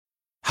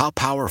How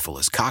powerful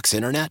is Cox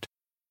Internet?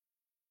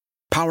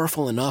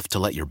 Powerful enough to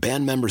let your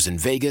band members in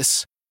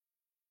Vegas,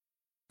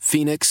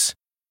 Phoenix,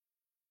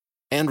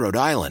 and Rhode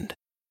Island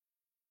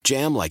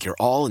jam like you're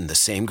all in the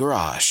same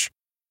garage.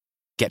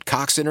 Get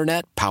Cox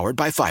Internet powered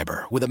by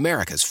fiber with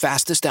America's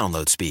fastest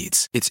download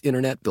speeds. It's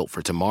internet built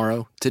for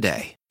tomorrow,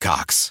 today.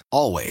 Cox,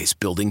 always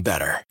building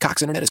better.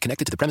 Cox Internet is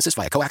connected to the premises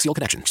via coaxial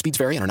connection. Speeds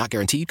vary and are not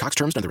guaranteed. Cox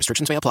terms and other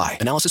restrictions may apply.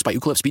 Analysis by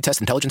Ookla Speed Test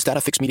Intelligence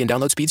Data. Fixed median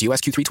download speeds. US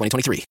Q3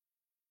 2023.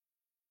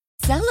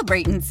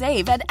 Celebrate and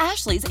save at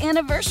Ashley's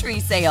Anniversary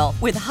Sale.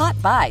 With Hot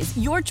Buys,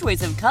 your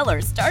choice of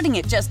colors starting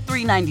at just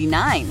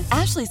 $3.99.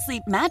 Ashley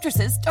Sleep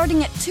mattresses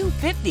starting at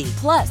 $2.50.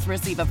 Plus,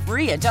 receive a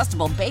free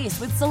adjustable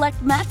base with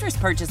select mattress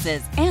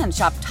purchases. And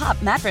shop top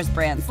mattress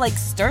brands like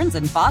Stearns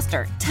 &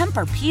 Foster,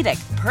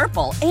 Tempur-Pedic,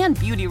 Purple, and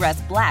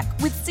Beautyrest Black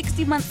with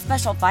 60-month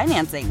special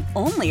financing.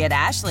 Only at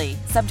Ashley.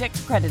 Subject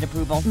to credit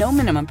approval. No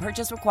minimum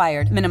purchase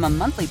required. Minimum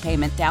monthly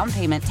payment, down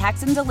payment,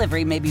 tax, and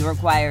delivery may be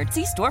required.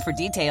 See store for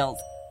details.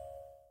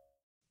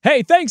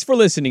 Hey, thanks for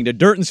listening to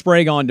Dirt and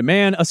Sprague On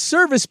Demand, a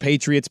Service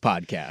Patriots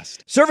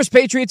podcast. Service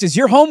Patriots is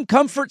your home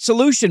comfort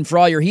solution for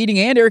all your heating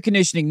and air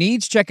conditioning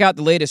needs. Check out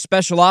the latest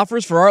special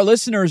offers for our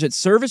listeners at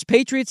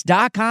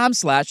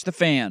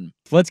servicepatriots.com/thefan.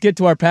 Let's get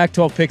to our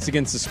Pac-12 picks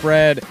against the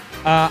spread.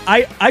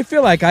 I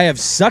feel like I have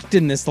sucked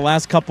in this the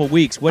last couple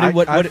weeks.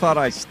 I thought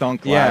I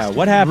stunk last week.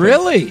 What happened?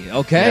 Really?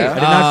 Okay. Yeah. I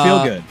did not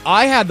feel good.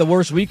 I had the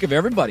worst week of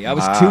everybody. I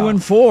was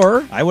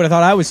 2-4. I would have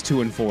thought I was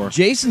 2-4.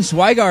 Jason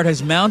Swigart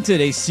has mounted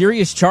a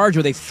serious charge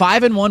with a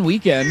 5-1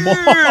 weekend. He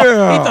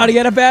thought he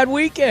had a bad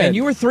weekend. And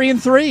you were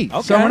 3-3.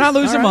 Okay. So we're not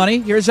losing All right.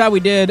 money. Here's how we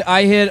did.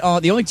 I hit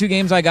the only two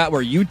games I got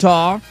were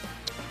Utah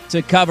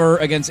to cover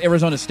against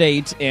Arizona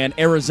State and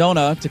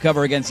Arizona to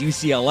cover against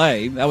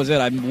UCLA. That was it.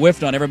 I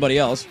whiffed on everybody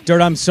else.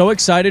 Dirt, I'm so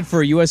excited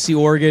for USC,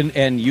 Oregon,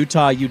 and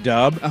Utah,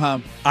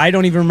 UW. I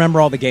don't even remember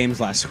all the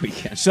games last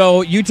weekend.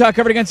 So Utah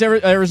covered against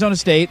Arizona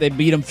State. They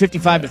beat them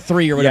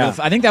 55-3 or whatever.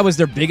 Yeah. I think that was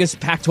their biggest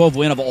Pac-12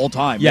 win of all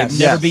time. Yes. They've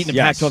never Yes. beaten a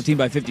Yes. Pac-12 team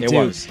by 52. It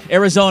was.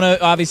 Arizona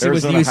obviously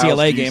Arizona was the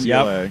UCLA housed game.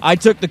 UCLA. Yep. I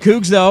took the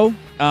Cougs, though,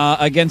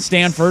 against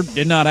Stanford.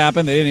 Did not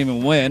happen. They didn't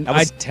even win. That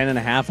was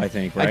 10.5, I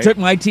think, right? I took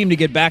my team to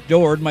get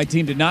backdoored. My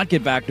team did not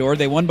get backdoored.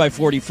 They won by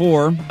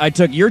 44. I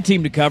took your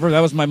team to cover. That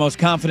was my most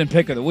confident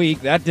pick of the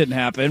week. That didn't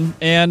happen.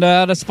 And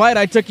despite,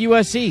 I took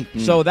USC.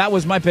 So that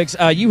was my picks.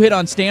 You hit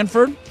on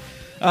Stanford.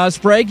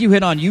 Sprague, you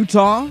hit on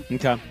Utah.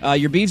 Okay.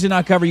 Your Beavs did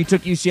not cover. You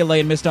took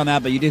UCLA and missed on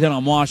that, but you did hit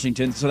on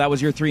Washington. So that was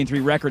your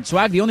 3-3 record.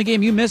 Swag, the only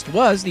game you missed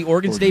was the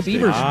Oregon State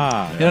Beavers. Hit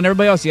on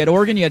everybody else. You had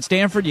Oregon, you had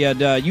Stanford, you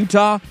had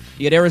Utah,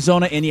 you had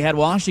Arizona, and you had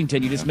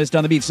Washington. You just missed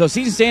on the Beavs. So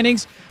season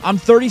standings, I'm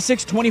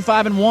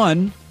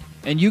 36-25-1,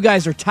 and you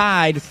guys are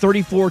tied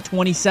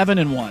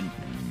 34-27-1.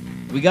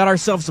 We got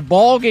ourselves a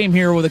ball game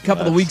here with a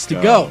couple of weeks to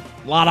go.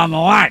 A lot on the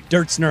line.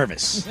 Dirt's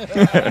nervous.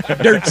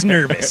 Dirt's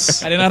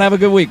nervous. I did not have a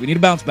good week. We need to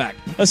bounce back.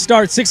 Let's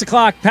start 6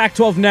 o'clock,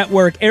 Pac-12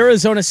 Network,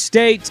 Arizona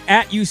State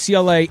at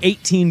UCLA,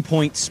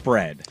 18-point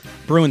spread.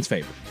 Bruins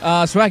favor.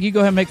 Swag, you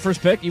go ahead and make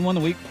first pick. You won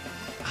the week.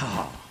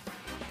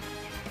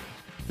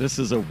 This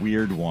is a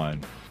weird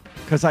one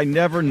because I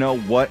never know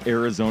what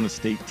Arizona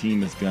State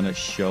team is going to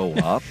show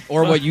up.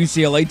 Or what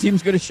UCLA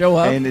team's going to show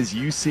up. And is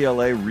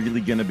UCLA really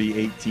going to be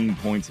 18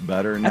 points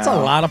better now? That's a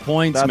lot of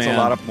points, man. That's a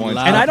lot of points.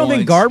 And I don't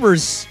think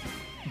Garber's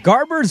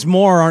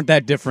more aren't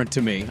that different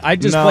to me. I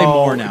just play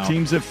more now.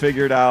 Teams have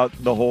figured out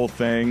the whole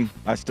thing.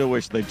 I still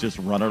wish they'd just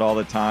run it all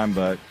the time,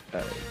 but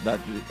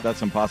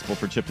that's impossible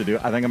for Chip to do.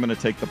 I think I'm going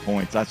to take the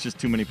points. That's just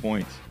too many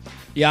points.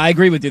 Yeah, I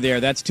agree with you there.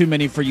 That's too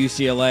many for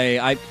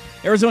UCLA.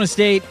 Arizona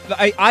State,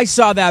 I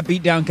saw that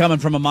beatdown coming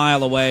from a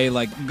mile away.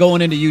 Like,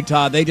 going into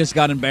Utah, they just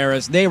got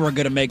embarrassed. They were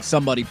going to make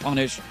somebody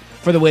punish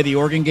for the way the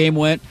Oregon game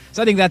went.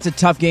 So I think that's a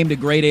tough game to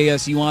grade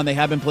ASU on. They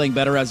have been playing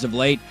better as of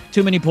late.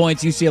 Too many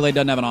points. UCLA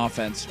doesn't have an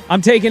offense.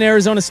 I'm taking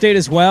Arizona State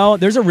as well.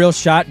 There's a real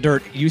shot,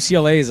 Dirt.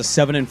 UCLA is a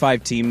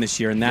 7-5 team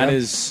this year, and that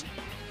is...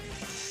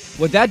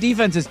 With that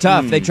defense is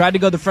tough. They tried to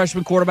go the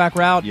freshman quarterback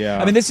route. Yeah.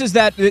 I mean, this is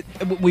that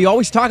we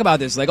always talk about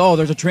this. Like, oh,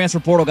 there's a transfer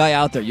portal guy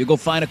out there. You go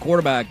find a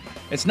quarterback.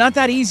 It's not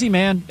that easy,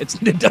 man.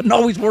 It doesn't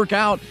always work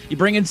out. You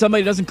bring in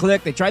somebody, it doesn't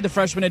click. They tried the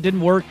freshman, it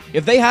didn't work.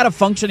 If they had a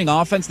functioning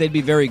offense, they'd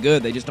be very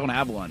good. They just don't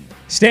have one.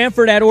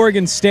 Stanford at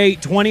Oregon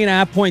State,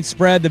 20.5-point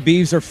spread. The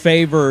Beavs are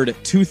favored.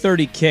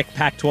 2:30 kick,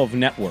 Pac-12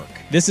 Network.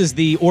 This is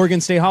the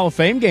Oregon State Hall of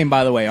Fame game,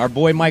 by the way. Our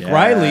boy Mike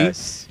Riley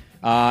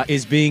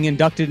is being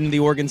inducted into the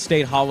Oregon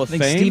State Hall of Fame.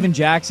 Steven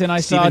Jackson, saw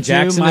Steven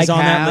Jackson Mike is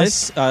on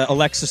Haas. that list.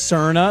 Alexa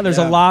Serna. There's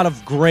a lot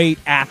of great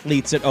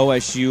athletes at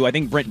OSU. I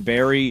think Brent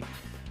Berry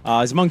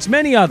is amongst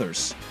many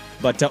others.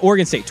 But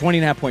Oregon State,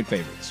 20.5-point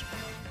favorites.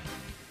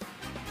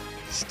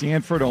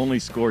 Stanford only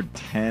scored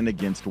 10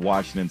 against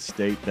Washington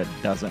State that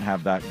doesn't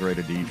have that great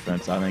a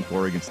defense. I think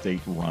Oregon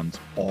State runs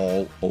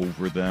all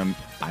over them.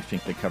 I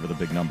think they cover the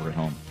big number at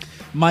home.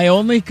 My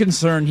only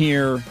concern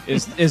here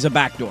is a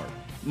backdoor.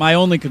 My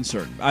only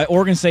concern.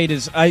 Oregon State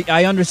is,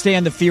 I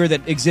understand the fear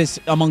that exists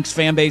amongst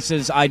fan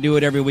bases. I do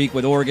it every week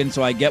with Oregon,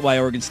 so I get why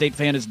Oregon State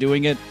fan is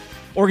doing it.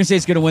 Oregon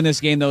State's going to win this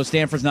game, though.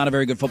 Stanford's not a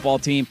very good football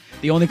team.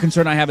 The only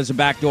concern I have is a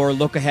backdoor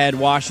look ahead,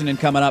 Washington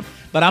coming up.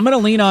 But I'm going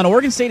to lean on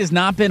Oregon State has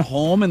not been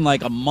home in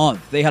like a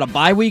month. They had a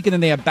bye week, and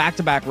then they have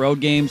back-to-back road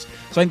games.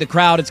 So I think the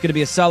crowd, it's going to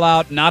be a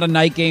sellout, not a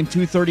night game,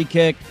 2:30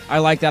 kick. I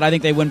like that. I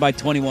think they win by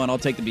 21. I'll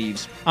take the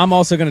Beavs. I'm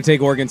also going to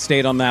take Oregon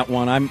State on that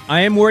one.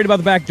 I am worried about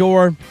the back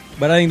door,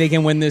 but I think they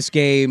can win this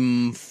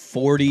game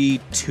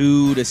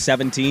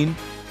 42-17,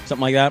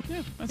 something like that.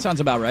 Yeah, that sounds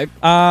about right.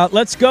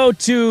 Let's go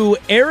to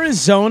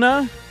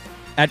Arizona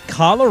at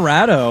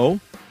Colorado.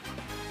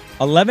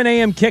 11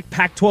 a.m. kick,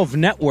 Pac-12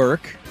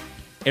 Network.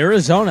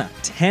 Arizona,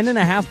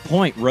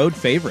 10.5-point road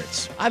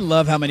favorites. I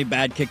love how many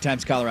bad kick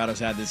times Colorado's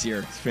had this year.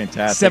 It's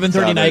fantastic.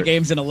 7:30 night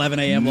games and 11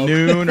 a.m. local.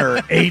 Noon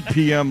or 8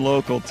 p.m.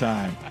 local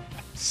time.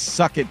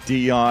 Suck it,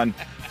 Dion.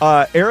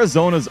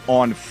 Arizona's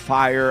on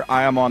fire.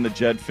 I am on the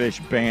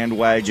Jedfish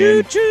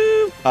bandwagon.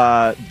 Choo-choo.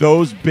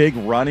 Those big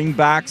running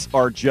backs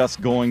are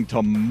just going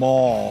to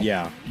maul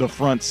the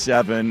front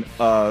seven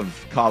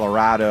of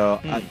Colorado.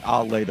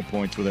 I'll lay the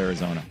points with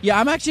Arizona. Yeah,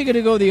 I'm actually going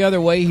to go the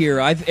other way here.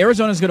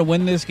 Arizona's going to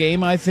win this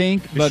game, I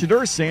think. But Is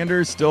Shedeur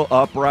Sanders still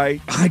upright?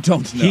 I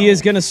don't know. He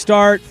is going to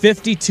start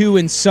 52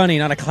 and sunny,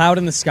 not a cloud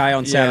in the sky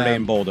on Saturday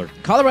in Boulder.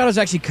 Colorado's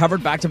actually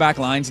covered back-to-back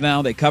lines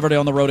now. They covered it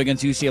on the road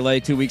against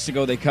UCLA 2 weeks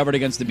ago. They covered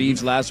against the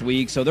Beavs last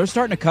week. So they're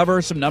starting to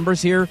cover some numbers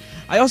here.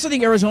 I also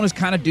think Arizona's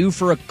kind of due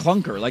for a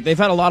clunker. Like, they've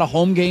had a lot of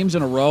home games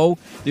in a row.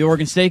 The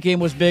Oregon State game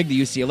was big. The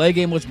UCLA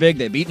game was big.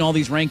 They've beaten all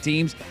these ranked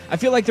teams. I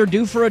feel like they're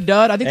due for a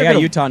dud. I think they got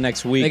Utah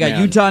next week. They got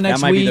Utah next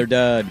week. That might be their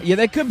dud. Yeah,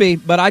 they could be.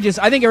 But I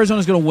think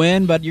Arizona's going to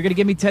win. But you're going to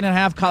give me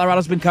 10.5.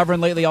 Colorado's been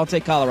covering lately. I'll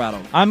take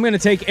Colorado. I'm going to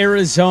take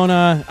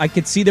Arizona. I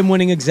could see them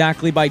winning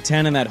exactly by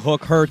 10, and that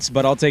hook hurts,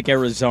 but I'll take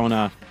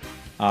Arizona.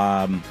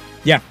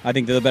 Yeah, I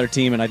think they're the better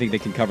team, and I think they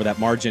can cover that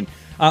margin.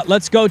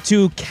 Let's go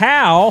to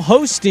Cal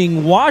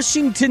hosting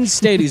Washington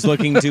State. He's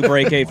looking to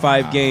break a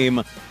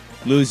 5-game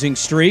losing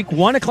streak.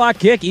 1 o'clock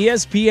kick,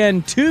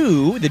 ESPN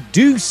 2, the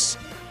Deuce.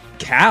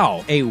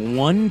 Cal, a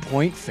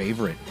 1-point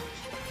favorite.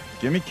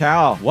 Give me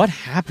Cal. What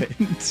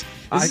happened? This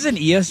is an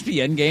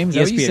ESPN game?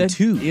 Is ESPN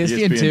 2.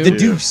 ESPN 2. The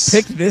Deuce.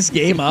 Picked this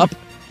game up?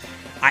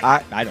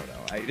 I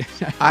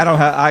don't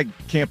know. I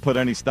can't put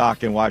any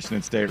stock in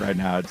Washington State right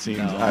now. It seems.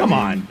 No. Come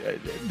on.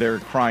 They're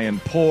crying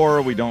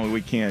poor. We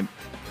can't.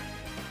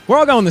 We're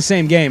all going the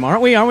same game,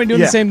 aren't we? Aren't we doing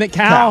the same thing?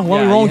 Cal? Yeah,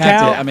 we rolling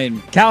Cal?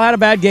 Cal had a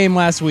bad game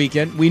last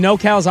weekend. We know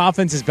Cal's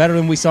offense is better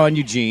than we saw in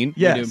Eugene.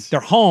 Yes. They're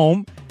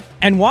home.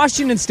 And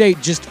Washington State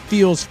just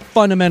feels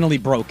fundamentally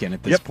broken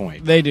at this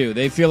point. They do.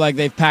 They feel like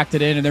they've packed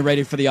it in and they're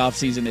ready for the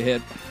offseason to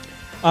hit.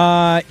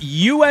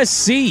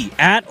 USC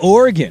at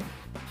Oregon.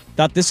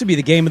 Thought this would be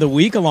the game of the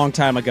week a long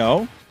time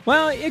ago.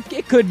 Well,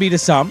 it could be to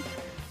some.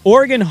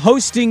 Oregon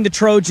hosting the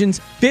Trojans,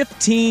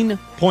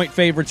 15-point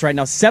favorites right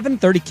now.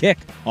 7:30 kick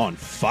on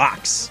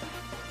Fox.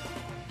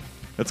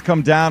 Let's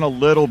come down a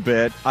little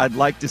bit. I'd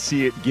like to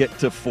see it get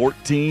to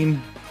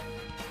 14.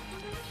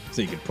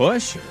 So you could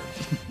push? Or?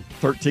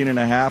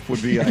 13.5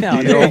 would be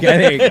ideal.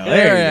 There you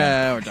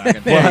go. We're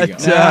talking.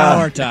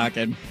 We're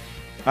talking.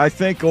 I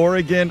think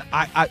Oregon,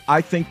 I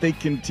think they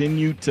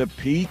continue to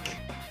peak.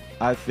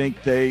 I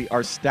think they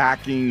are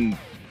stacking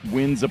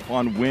wins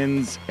upon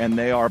wins, and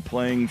they are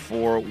playing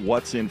for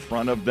what's in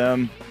front of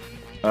them.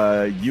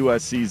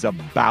 USC's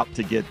about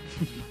to get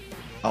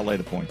 – I'll lay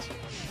the points.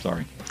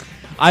 Sorry.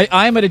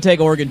 I'm going to take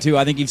Oregon, too.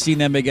 I think you've seen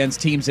them against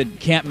teams that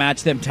can't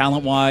match them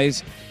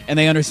talent-wise, and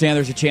they understand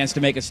there's a chance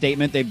to make a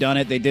statement. They've done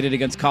it. They did it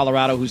against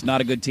Colorado, who's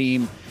not a good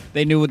team.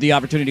 They knew what the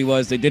opportunity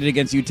was. They did it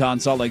against Utah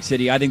and Salt Lake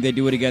City. I think they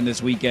do it again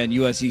this weekend.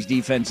 USC's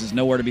defense is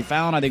nowhere to be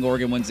found. I think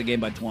Oregon wins the game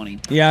by 20.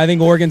 Yeah, I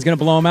think Oregon's going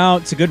to blow them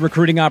out. It's a good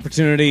recruiting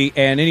opportunity,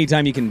 and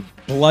anytime you can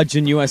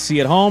bludgeon USC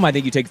at home, I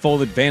think you take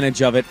full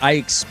advantage of it. I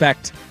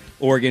expect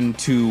Oregon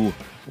to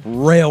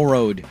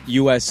railroad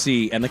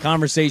USC, and the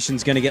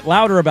conversation's going to get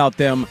louder about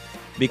them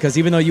because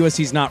even though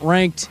USC's not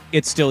ranked,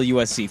 it's still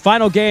USC.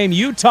 Final game,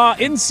 Utah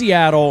in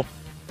Seattle.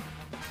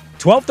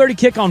 12:30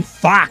 kick on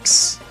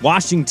Fox.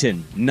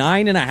 Washington,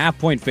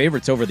 9.5-point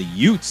favorites over the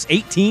Utes,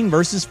 18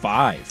 versus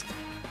 5.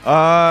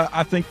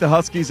 I think the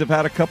Huskies have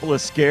had a couple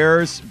of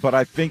scares, but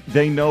I think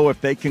they know if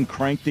they can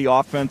crank the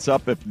offense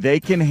up, if they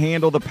can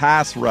handle the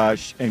pass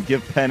rush and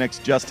give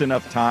Penix just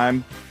enough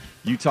time,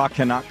 Utah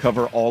cannot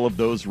cover all of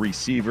those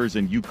receivers,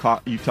 and Utah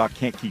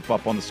can't keep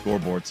up on the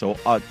scoreboard. So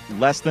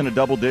less than a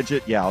double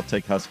digit, I'll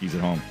take Huskies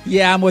at home.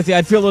 Yeah, I'm with you.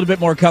 I'd feel a little bit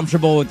more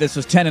comfortable with this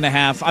was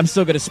 10.5. I'm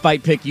still going to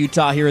spite pick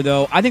Utah here,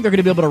 though. I think they're going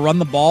to be able to run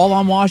the ball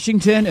on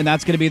Washington, and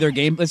that's going to be their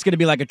game. It's going to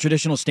be like a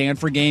traditional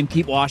Stanford game.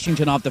 Keep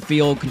Washington off the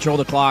field, control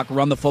the clock,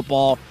 run the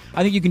football.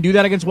 I think you can do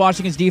that against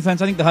Washington's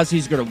defense. I think the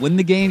Huskies are going to win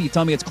the game. You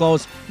tell me it's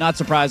close. Not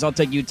surprised. I'll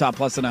take Utah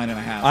plus the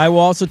 9.5. I will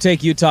also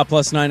take Utah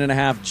plus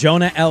 9.5.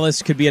 Jonah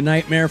Ellis could be a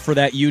nightmare for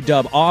that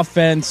UW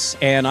offense,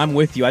 and I'm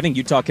with you. I think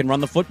Utah can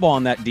run the football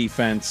on that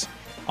defense.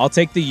 I'll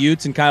take the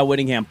Utes and Kyle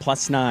Whittingham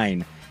plus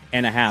 9.5.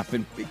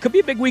 And it could be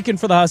a big weekend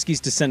for the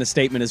Huskies to send a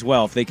statement as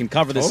well if they can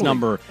cover this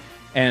number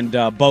and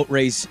boat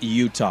race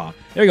Utah.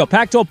 There you go.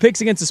 Pac-12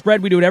 picks against the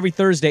spread. We do it every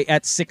Thursday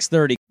at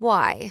 6:30.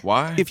 Why?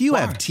 Why? If you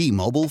have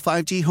T-Mobile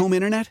 5G home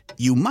internet,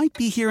 you might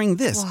be hearing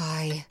this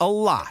Why? a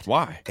lot.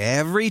 Why?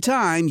 Every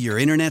time your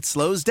internet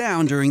slows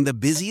down during the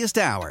busiest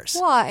hours.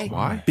 Why?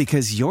 Why?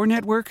 Because your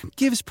network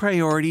gives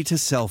priority to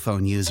cell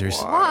phone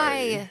users.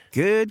 Why?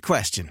 Good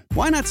question.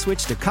 Why not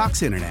switch to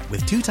Cox Internet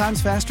with 2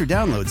 times faster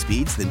download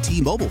speeds than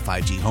T-Mobile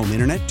 5G home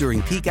internet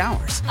during peak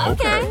hours?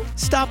 Okay.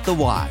 Stop the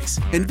whys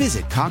and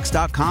visit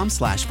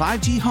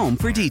cox.com/5G home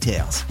for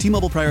details.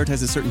 T-Mobile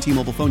prioritizes certain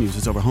T-Mobile phone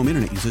users over home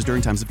internet users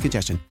during times of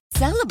congestion.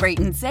 Celebrate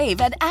and save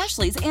at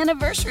Ashley's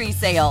Anniversary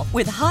Sale.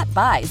 With Hot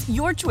Buys,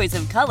 your choice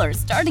of colors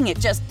starting at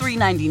just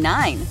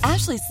 $3.99.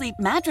 Ashley Sleep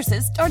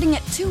mattresses starting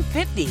at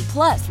 $2.50.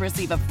 Plus,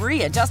 receive a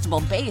free adjustable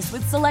base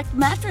with select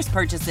mattress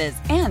purchases.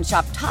 And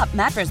shop top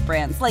mattress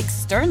brands like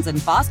Stearns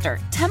 & Foster,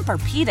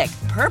 Tempur-Pedic,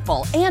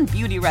 Purple, and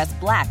Beautyrest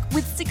Black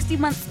with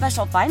 60-month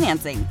special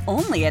financing.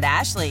 Only at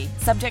Ashley.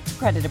 Subject to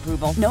credit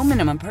approval. No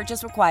minimum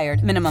purchase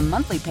required. Minimum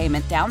monthly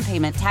payment, down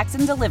payment, tax,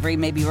 and delivery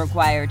may be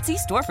required. See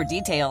store for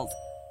details.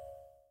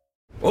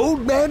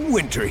 Old Man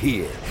Winter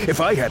here. If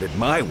I had it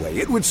my way,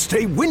 it would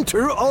stay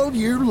winter all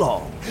year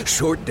long.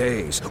 Short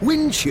days,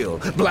 wind chill,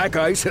 black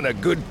ice, and a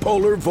good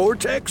polar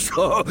vortex.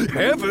 Oh,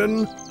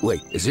 heaven!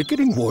 Wait, is it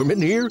getting warm in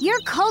here?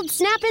 Your cold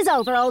snap is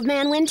over, Old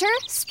Man Winter.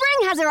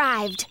 Spring has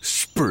arrived.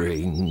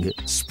 Spring.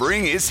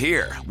 Spring is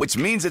here, which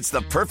means it's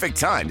the perfect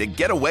time to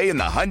get away in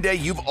the Hyundai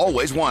you've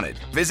always wanted.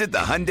 Visit the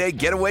Hyundai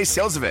Getaway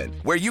Sales Event,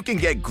 where you can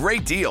get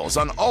great deals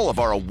on all of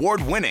our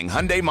award-winning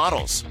Hyundai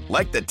models,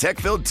 like the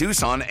tech-filled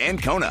Tucson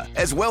and Kona,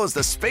 as well as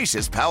the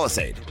spacious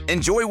Palisade.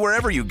 Enjoy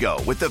wherever you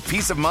go with the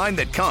peace of mind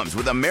that comes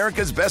with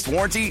America's best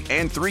warranty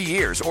and 3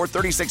 years or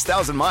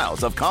 36,000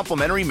 miles of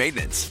complimentary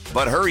maintenance.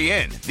 But hurry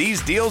in,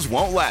 these deals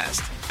won't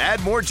last.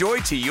 Add more joy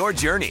to your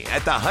journey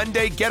at the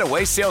Hyundai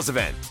Getaway Sales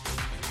Event.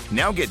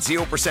 Now get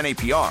 0%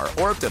 APR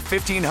or up to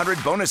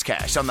 $1,500 bonus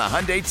cash on the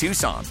Hyundai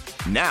Tucson.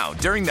 Now,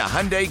 during the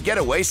Hyundai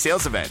Getaway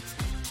Sales Event.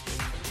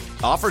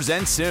 Offers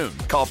end soon.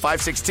 Call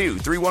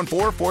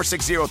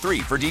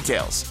 562-314-4603 for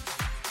details.